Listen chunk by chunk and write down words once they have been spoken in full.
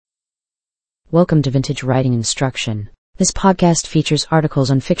Welcome to Vintage Writing Instruction. This podcast features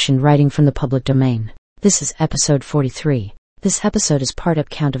articles on fiction writing from the public domain. This is episode 43. This episode is part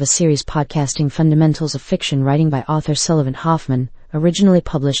count of a series podcasting fundamentals of fiction writing by Arthur Sullivant Hoffman, originally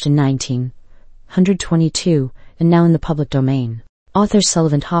published in 1922 and now in the public domain. Arthur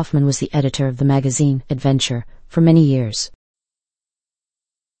Sullivant Hoffman was the editor of the magazine Adventure for many years.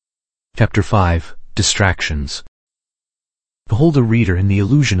 Chapter 5. Distractions. To hold a reader in the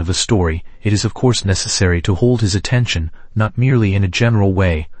illusion of a story, it is of course necessary to hold his attention, not merely in a general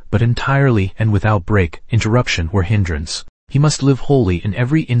way, but entirely and without break, interruption, or hindrance. He must live wholly in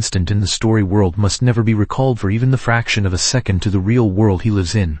every instant in the story world, must never be recalled for even the fraction of a second to the real world he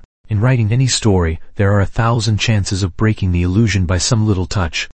lives in. In writing any story, there are 1,000 chances of breaking the illusion by some little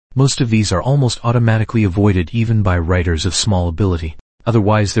touch. Most of these are almost automatically avoided even by writers of small ability.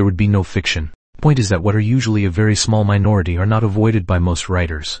 Otherwise there would be no fiction. The point is that what are usually a very small minority are not avoided by most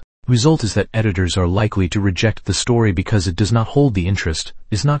writers. The result is that editors are likely to reject the story because it does not hold the interest,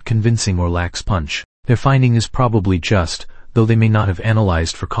 is not convincing, or lacks punch. Their finding is probably just, though they may not have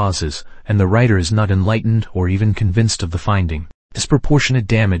analyzed for causes, and the writer is not enlightened or even convinced of the finding. Disproportionate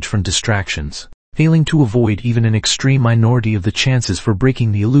damage from distractions. Failing to avoid even an extreme minority of the chances for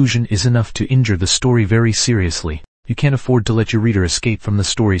breaking the illusion is enough to injure the story very seriously. You can't afford to let your reader escape from the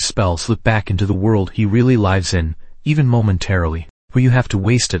story's spell, slip back into the world he really lives in, even momentarily, for you have to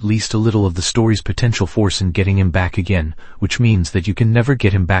waste at least a little of the story's potential force in getting him back again, which means that you can never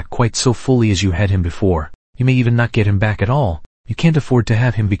get him back quite so fully as you had him before. You may even not get him back at all. You can't afford to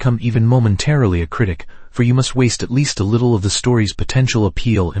have him become even momentarily a critic, for you must waste at least a little of the story's potential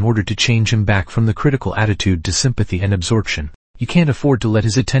appeal in order to change him back from the critical attitude to sympathy and absorption. You can't afford to let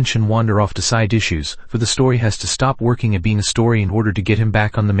his attention wander off to side issues, for the story has to stop working at being a story in order to get him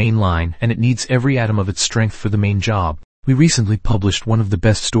back on the main line, and it needs every atom of its strength for the main job. We recently published one of the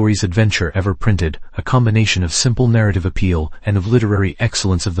best stories Adventure ever printed, a combination of simple narrative appeal and of literary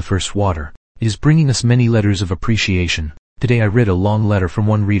excellence of the first water. It is bringing us many letters of appreciation. Today I read a long letter from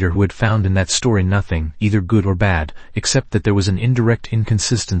one reader who had found in that story nothing, either good or bad, except that there was an indirect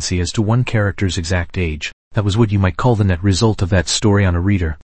inconsistency as to one character's exact age. That was what you might call the net result of that story on a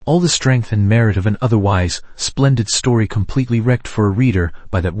reader. All the strength and merit of an otherwise splendid story completely wrecked for a reader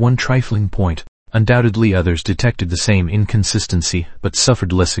by that one trifling point. Undoubtedly others detected the same inconsistency, but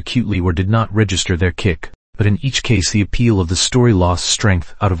suffered less acutely or did not register their kick. But in each case the appeal of the story lost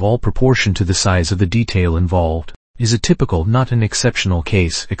strength out of all proportion to the size of the detail involved. It is a typical, not an exceptional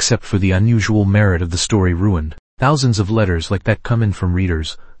case, except for the unusual merit of the story ruined. Thousands of letters like that come in from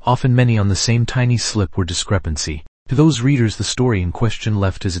readers, often many on the same tiny slip or discrepancy. To those readers the story in question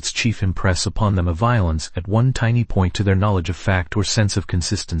left as its chief impress upon them a violence at one tiny point to their knowledge of fact or sense of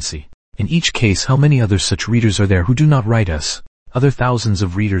consistency. In each case, how many other such readers are there who do not write us? Other thousands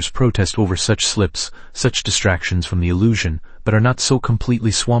of readers protest over such slips, such distractions from the illusion, but are not so completely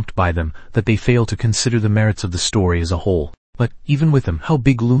swamped by them that they fail to consider the merits of the story as a whole. But, even with them, how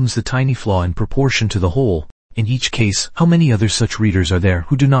big looms the tiny flaw in proportion to the whole? In each case, how many other such readers are there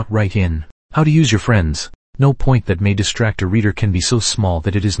who do not write in? How to use your friends. No point that may distract a reader can be so small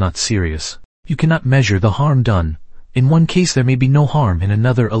that it is not serious. You cannot measure the harm done. In one case there may be no harm, in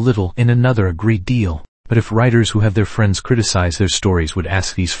another a little, in another a great deal. But if writers who have their friends criticize their stories would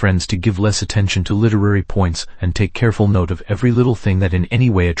ask these friends to give less attention to literary points and take careful note of every little thing that in any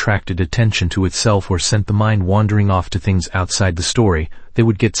way attracted attention to itself or sent the mind wandering off to things outside the story, they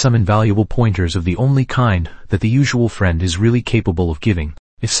would get some invaluable pointers of the only kind that the usual friend is really capable of giving.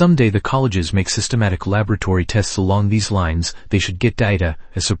 If someday the colleges make systematic laboratory tests along these lines, they should get data,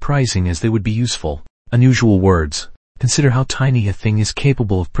 as surprising as they would be useful. Unusual words. Consider how tiny a thing is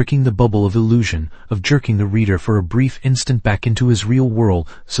capable of pricking the bubble of illusion, of jerking the reader for a brief instant back into his real world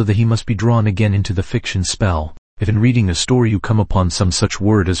so that he must be drawn again into the fiction spell. If in reading a story you come upon some such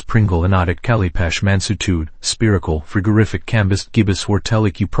word as pringle, anatic, calipash, mansitude, spiracle, frigorific, cambist, gibbous, or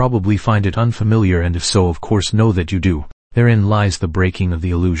telic, you probably find it unfamiliar, and if so, of course know that you do. Therein lies the breaking of the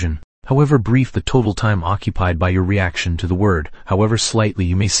illusion. However brief the total time occupied by your reaction to the word, however slightly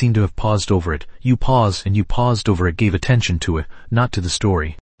you may seem to have paused over it, you paused, and you paused over it gave attention to it, not to the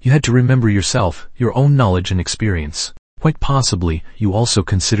story. You had to remember yourself, your own knowledge and experience. Quite possibly, you also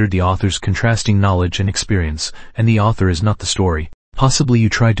considered the author's contrasting knowledge and experience, and the author is not the story. Possibly you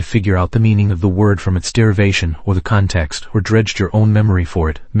tried to figure out the meaning of the word from its derivation or the context, or dredged your own memory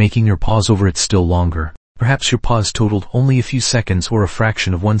for it, making your pause over it still longer. Perhaps your pause totaled only a few seconds or a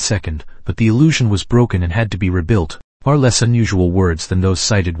fraction of 1 second, but the illusion was broken and had to be rebuilt. Far less unusual words than those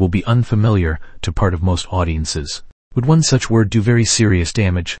cited will be unfamiliar to part of most audiences. Would one such word do very serious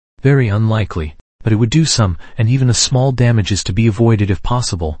damage? Very unlikely. But it would do some, and even a small damage is to be avoided if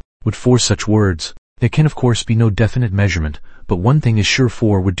possible. would 4 such words? There can of course be no definite measurement, but one thing is sure: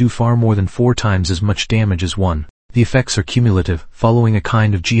 4 would do far more than 4 times as much damage as 1. The effects are cumulative, following a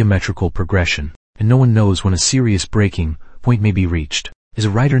kind of geometrical progression, and no one knows when a serious breaking point may be reached. Is a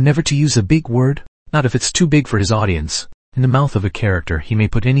writer never to use a big word? Not if it's too big for his audience. In the mouth of a character he may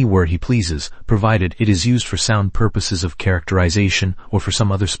put any word he pleases, provided it is used for sound purposes of characterization or for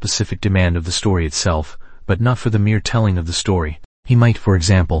some other specific demand of the story itself, but not for the mere telling of the story. He might, for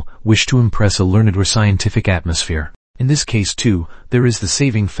example, wish to impress a learned or scientific atmosphere. In this case, too, there is the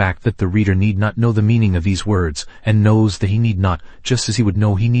saving fact that the reader need not know the meaning of these words, and knows that he need not, just as he would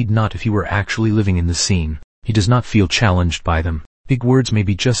know he need not if he were actually living in the scene. He does not feel challenged by them. Big words may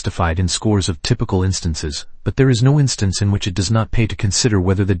be justified in scores of typical instances, but there is no instance in which it does not pay to consider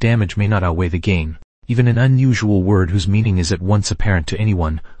whether the damage may not outweigh the gain. Even an unusual word whose meaning is at once apparent to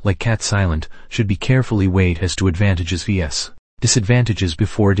anyone, like cat silent, should be carefully weighed as to advantages vs. disadvantages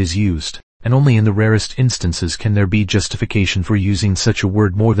before it is used, and only in the rarest instances can there be justification for using such a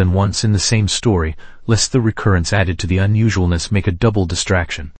word more than once in the same story, lest the recurrence added to the unusualness make a double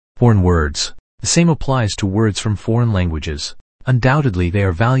distraction. Foreign words. The same applies to words from foreign languages. Undoubtedly they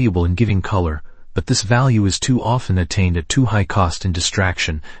are valuable in giving color, but this value is too often attained at too high cost in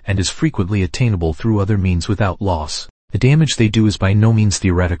distraction, and is frequently attainable through other means without loss. The damage they do is by no means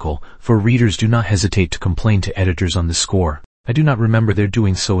theoretical, for readers do not hesitate to complain to editors on this score. I do not remember their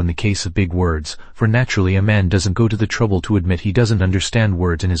doing so in the case of big words, for naturally a man doesn't go to the trouble to admit he doesn't understand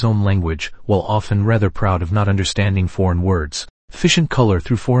words in his own language, while often rather proud of not understanding foreign words. Efficient color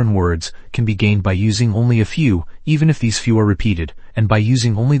through foreign words can be gained by using only a few, even if these few are repeated, and by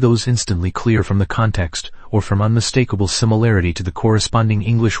using only those instantly clear from the context, or from unmistakable similarity to the corresponding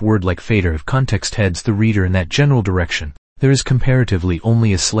English word like fader if context heads the reader in that general direction. There is comparatively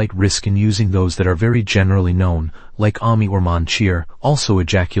only a slight risk in using those that are very generally known, like ami or mon cheer, also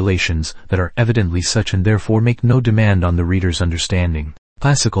ejaculations that are evidently such and therefore make no demand on the reader's understanding.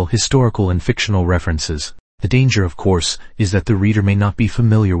 Classical, historical and fictional references. The danger, of course, is that the reader may not be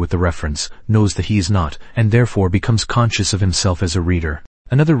familiar with the reference, knows that he is not, and therefore becomes conscious of himself as a reader.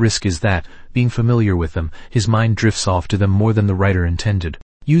 Another risk is that, being familiar with them, his mind drifts off to them more than the writer intended.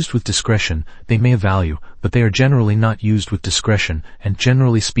 Used with discretion, they may have value, but they are generally not used with discretion, and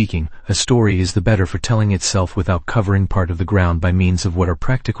generally speaking, a story is the better for telling itself without covering part of the ground by means of what are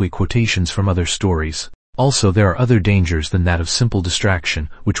practically quotations from other stories. Also, there are other dangers than that of simple distraction,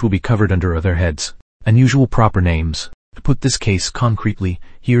 which will be covered under other heads. Unusual proper names. To put this case concretely,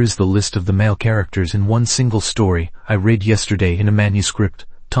 here is the list of the male characters in one single story I read yesterday in a manuscript: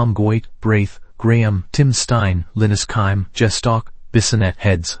 Tom Goit, Braith, Graham, Tim Stein, Linus Kime, Jestock, Bissonette,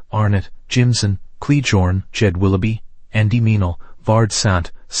 Heads, Arnott, Jimson, Cleajorn, Jed Willoughby, Andy Meanell, Vard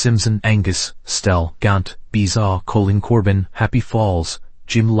Sant, Simpson, Angus, Stell, Gaunt, Bezaw, Colin Corbin, Happy Falls,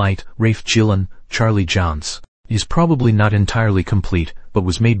 Jim Light, Rafe Gillen, Charlie Johns. It is probably not entirely complete, but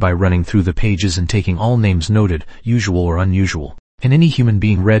was made by running through the pages and taking all names noted, usual or unusual. Can any human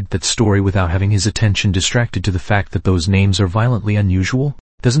being read that story without having his attention distracted to the fact that those names are violently unusual?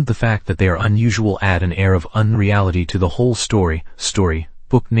 Doesn't the fact that they are unusual add an air of unreality to the whole story,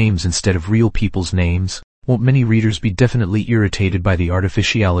 book names instead of real people's names? Won't many readers be definitely irritated by the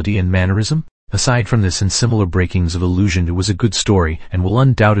artificiality and mannerism? Aside from this and similar breakings of illusion, it was a good story and will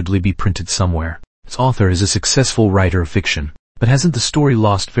undoubtedly be printed somewhere. Its author is a successful writer of fiction. But hasn't the story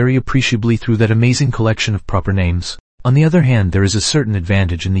lost very appreciably through that amazing collection of proper names? On the other hand, there is a certain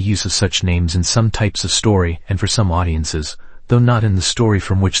advantage in the use of such names in some types of story and for some audiences, though not in the story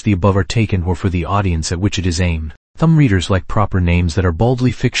from which the above are taken or for the audience at which it is aimed. Some readers like proper names that are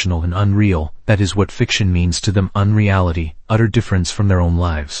baldly fictional and unreal, that is what fiction means to them: unreality, utter difference from their own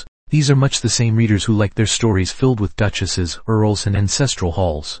lives. These are much the same readers who like their stories filled with duchesses, earls and ancestral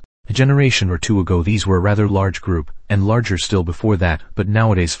halls. A generation or two ago these were a rather large group, and larger still before that, but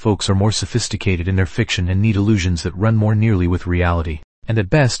nowadays folks are more sophisticated in their fiction and need illusions that run more nearly with reality. And at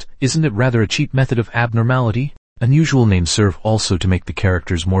best, isn't it rather a cheap method of abnormality? Unusual names serve also to make the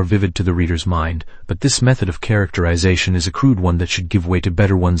characters more vivid to the reader's mind, but this method of characterization is a crude one that should give way to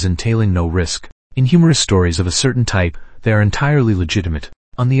better ones entailing no risk. In humorous stories of a certain type, they are entirely legitimate.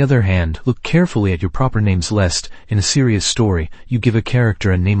 On the other hand, look carefully at your proper names lest, in a serious story, you give a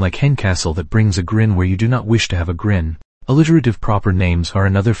character a name like Hencastle that brings a grin where you do not wish to have a grin. Alliterative proper names are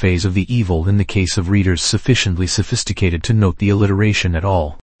another phase of the evil in the case of readers sufficiently sophisticated to note the alliteration at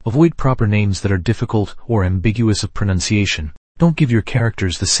all. Avoid proper names that are difficult or ambiguous of pronunciation. Don't give your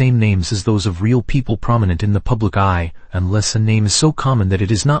characters the same names as those of real people prominent in the public eye, unless a name is so common that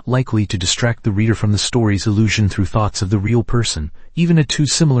it is not likely to distract the reader from the story's illusion through thoughts of the real person. Even a too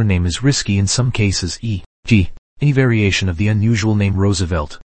similar name is risky in some cases, e.g., any variation of the unusual name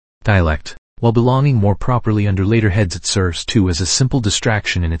Roosevelt. Dialect. While belonging more properly under later heads, it serves too as a simple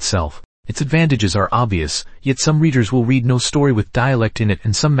distraction in itself. Its advantages are obvious, yet some readers will read no story with dialect in it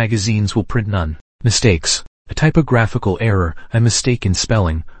and some magazines will print none. Mistakes. A typographical error, a mistake in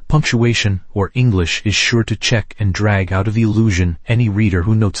spelling, punctuation, or English is sure to check and drag out of the illusion any reader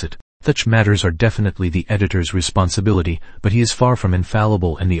who notes it. Such matters are definitely the editor's responsibility, but he is far from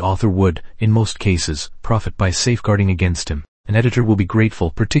infallible and the author would, in most cases, profit by safeguarding against him. An editor will be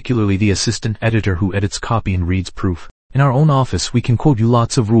grateful, particularly the assistant editor who edits copy and reads proof. In our own office we can quote you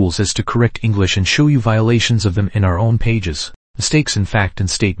lots of rules as to correct English and show you violations of them in our own pages. Mistakes in fact and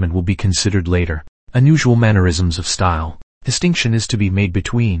statement will be considered later. Unusual mannerisms of style. Distinction is to be made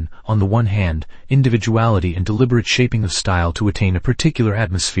between, on the one hand, individuality and deliberate shaping of style to attain a particular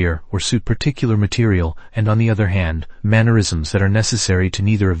atmosphere or suit particular material, and on the other hand, mannerisms that are necessary to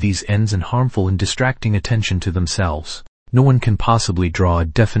neither of these ends and harmful in distracting attention to themselves. No one can possibly draw a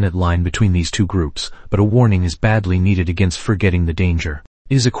definite line between these two groups, but a warning is badly needed against forgetting the danger.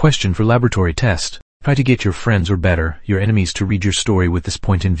 It is a question for laboratory test. Try to get your friends or better, your enemies to read your story with this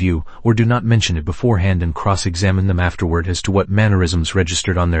point in view, or do not mention it beforehand and cross-examine them afterward as to what mannerisms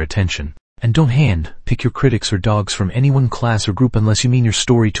registered on their attention. And don't hand-pick your critics or dogs from any one class or group unless you mean your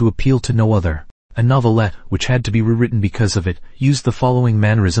story to appeal to no other. A novelette, which had to be rewritten because of it, used the following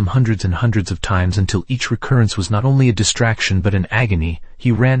mannerism hundreds and hundreds of times until each recurrence was not only a distraction but an agony.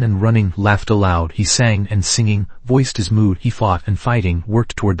 He ran and running, laughed aloud, he sang and singing, voiced his mood, he fought and fighting,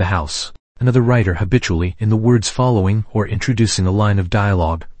 worked toward the house. Another writer habitually, in the words following, or introducing a line of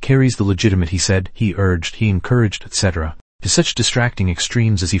dialogue, carries the legitimate he said, he urged, he encouraged, etc. To such distracting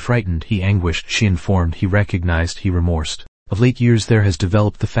extremes as he frightened, he anguished, she informed, he recognized, he remorsed. Of late years there has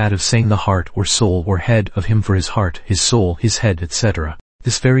developed the fad of saying the heart or soul or head of him for his heart, his soul, his head, etc.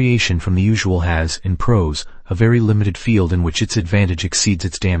 This variation from the usual has, in prose, a very limited field in which its advantage exceeds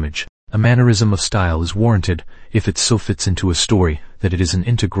its damage. A mannerism of style is warranted, if it so fits into a story, that it is an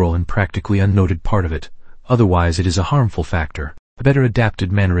integral and practically unnoted part of it. Otherwise it is a harmful factor. A better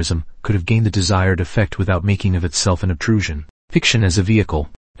adapted mannerism could have gained the desired effect without making of itself an obtrusion. Fiction as a vehicle.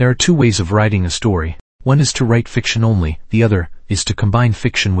 There are two ways of writing a story. One is to write fiction only, the other is to combine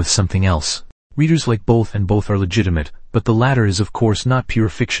fiction with something else. Readers like both and both are legitimate, but the latter is of course not pure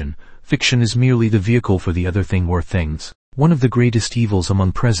fiction. Fiction is merely the vehicle for the other thing or things. One of the greatest evils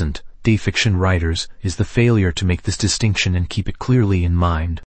among present-day fiction writers is the failure to make this distinction and keep it clearly in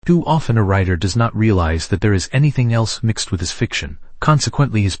mind. Too often a writer does not realize that there is anything else mixed with his fiction.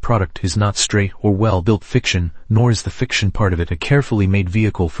 Consequently his product is not straight or well-built fiction, nor is the fiction part of it a carefully made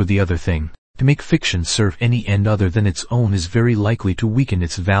vehicle for the other thing. To make fiction serve any end other than its own is very likely to weaken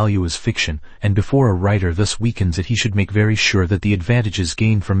its value as fiction, and before a writer thus weakens it he should make very sure that the advantages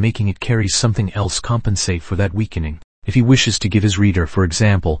gained from making it carry something else compensate for that weakening. If he wishes to give his reader, for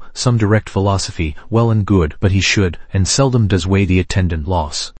example, some direct philosophy, well and good, but he should, and seldom does, weigh the attendant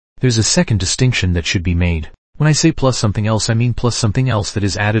loss. There's a second distinction that should be made. When I say plus something else, I mean plus something else that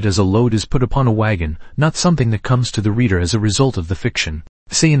is added as a load is put upon a wagon, not something that comes to the reader as a result of the fiction.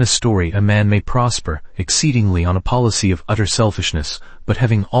 Say in a story a man may prosper exceedingly on a policy of utter selfishness, but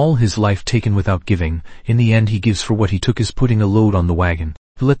having all his life taken without giving, in the end he gives for what he took is putting a load on the wagon.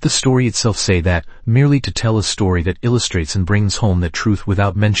 To let the story itself say that, merely to tell a story that illustrates and brings home that truth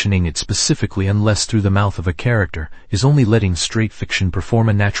without mentioning it specifically unless through the mouth of a character, is only letting straight fiction perform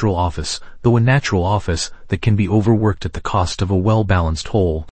a natural office, though a natural office that can be overworked at the cost of a well-balanced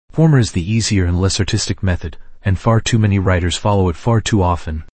whole. Former is the easier and less artistic method, and far too many writers follow it far too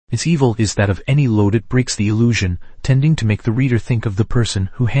often. Its evil is that of any load it breaks the illusion, tending to make the reader think of the person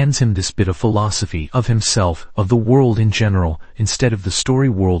who hands him this bit of philosophy, of himself, of the world in general, instead of the story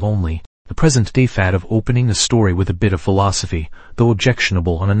world only. The present-day fad of opening a story with a bit of philosophy, though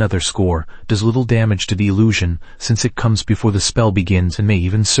objectionable on another score, does little damage to the illusion, since it comes before the spell begins and may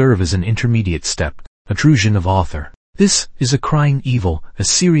even serve as an intermediate step. Obtrusion of author. This is a crying evil, a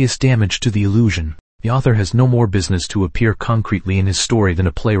serious damage to the illusion. The author has no more business to appear concretely in his story than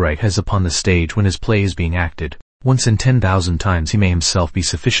a playwright has upon the stage when his play is being acted. Once in 10,000 times he may himself be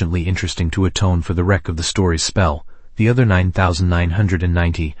sufficiently interesting to atone for the wreck of the story's spell. The other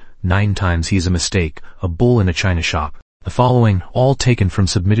 9,999 times he is a mistake, a bull in a china shop. The following, all taken from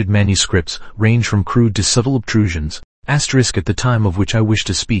submitted manuscripts, range from crude to subtle obtrusions. Asterisk at the time of which I wish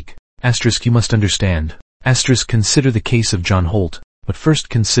to speak. Asterisk you must understand. Asterisk consider the case of John Holt, but first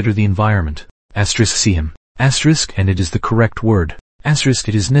consider the environment. Asterisk see him. Asterisk, and it is the correct word. Asterisk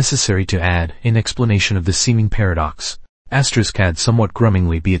it is necessary to add, in explanation of the seeming paradox. Asterisk had somewhat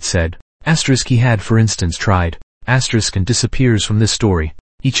grumblingly be it said. Asterisk he had for instance tried. Asterisk and disappears from this story.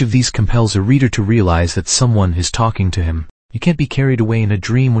 Each of these compels a reader to realize that someone is talking to him. You can't be carried away in a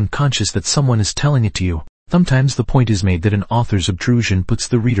dream when conscious that someone is telling it to you. Sometimes the point is made that an author's obtrusion puts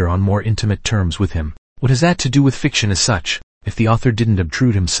the reader on more intimate terms with him. What has that to do with fiction as such? If the author didn't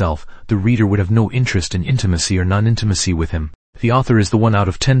obtrude himself, the reader would have no interest in intimacy or non-intimacy with him. If the author is the one out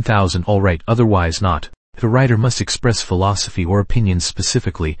of 10,000, all right, otherwise not. If a writer must express philosophy or opinions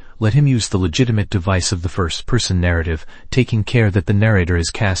specifically, let him use the legitimate device of the first-person narrative, taking care that the narrator is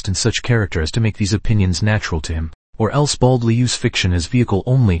cast in such character as to make these opinions natural to him. Or else boldly use fiction as vehicle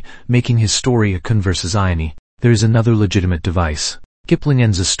only, making his story a conversus ione. There is another legitimate device. Kipling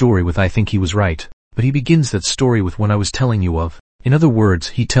ends a story with "I think he was right," but he begins that story with "when I was telling you of." In other words,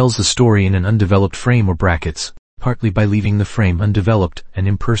 he tells the story in an undeveloped frame or brackets. Partly by leaving the frame undeveloped and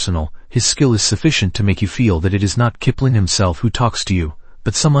impersonal, his skill is sufficient to make you feel that it is not Kipling himself who talks to you,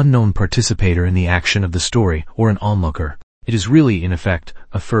 but some unknown participator in the action of the story, or an onlooker. It is really, in effect,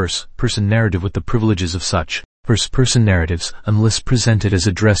 a first-person narrative with the privileges of such. First-person narratives, unless presented as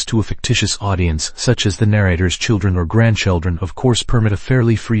addressed to a fictitious audience, such as the narrator's children or grandchildren, of course permit a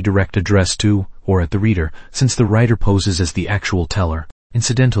fairly free direct address to, or at the reader, since the writer poses as the actual teller.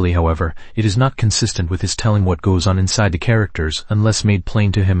 Incidentally, however, it is not consistent with his telling what goes on inside the characters, unless made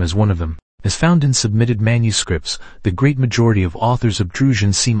plain to him as one of them. As found in submitted manuscripts, the great majority of authors'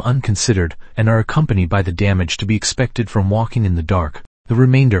 obtrusions seem unconsidered, and are accompanied by the damage to be expected from walking in the dark. The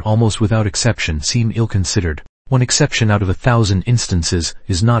remainder, almost without exception, seem ill-considered. One exception out of 1,000 instances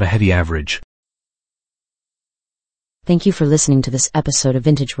is not a heavy average. Thank you for listening to this episode of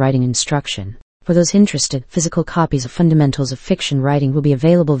Vintage Writing Instruction. For those interested, physical copies of Fundamentals of Fiction Writing will be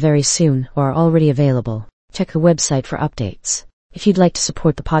available very soon or are already available. Check the website for updates. If you'd like to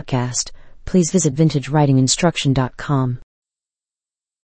support the podcast, please visit vintagewritinginstruction.com.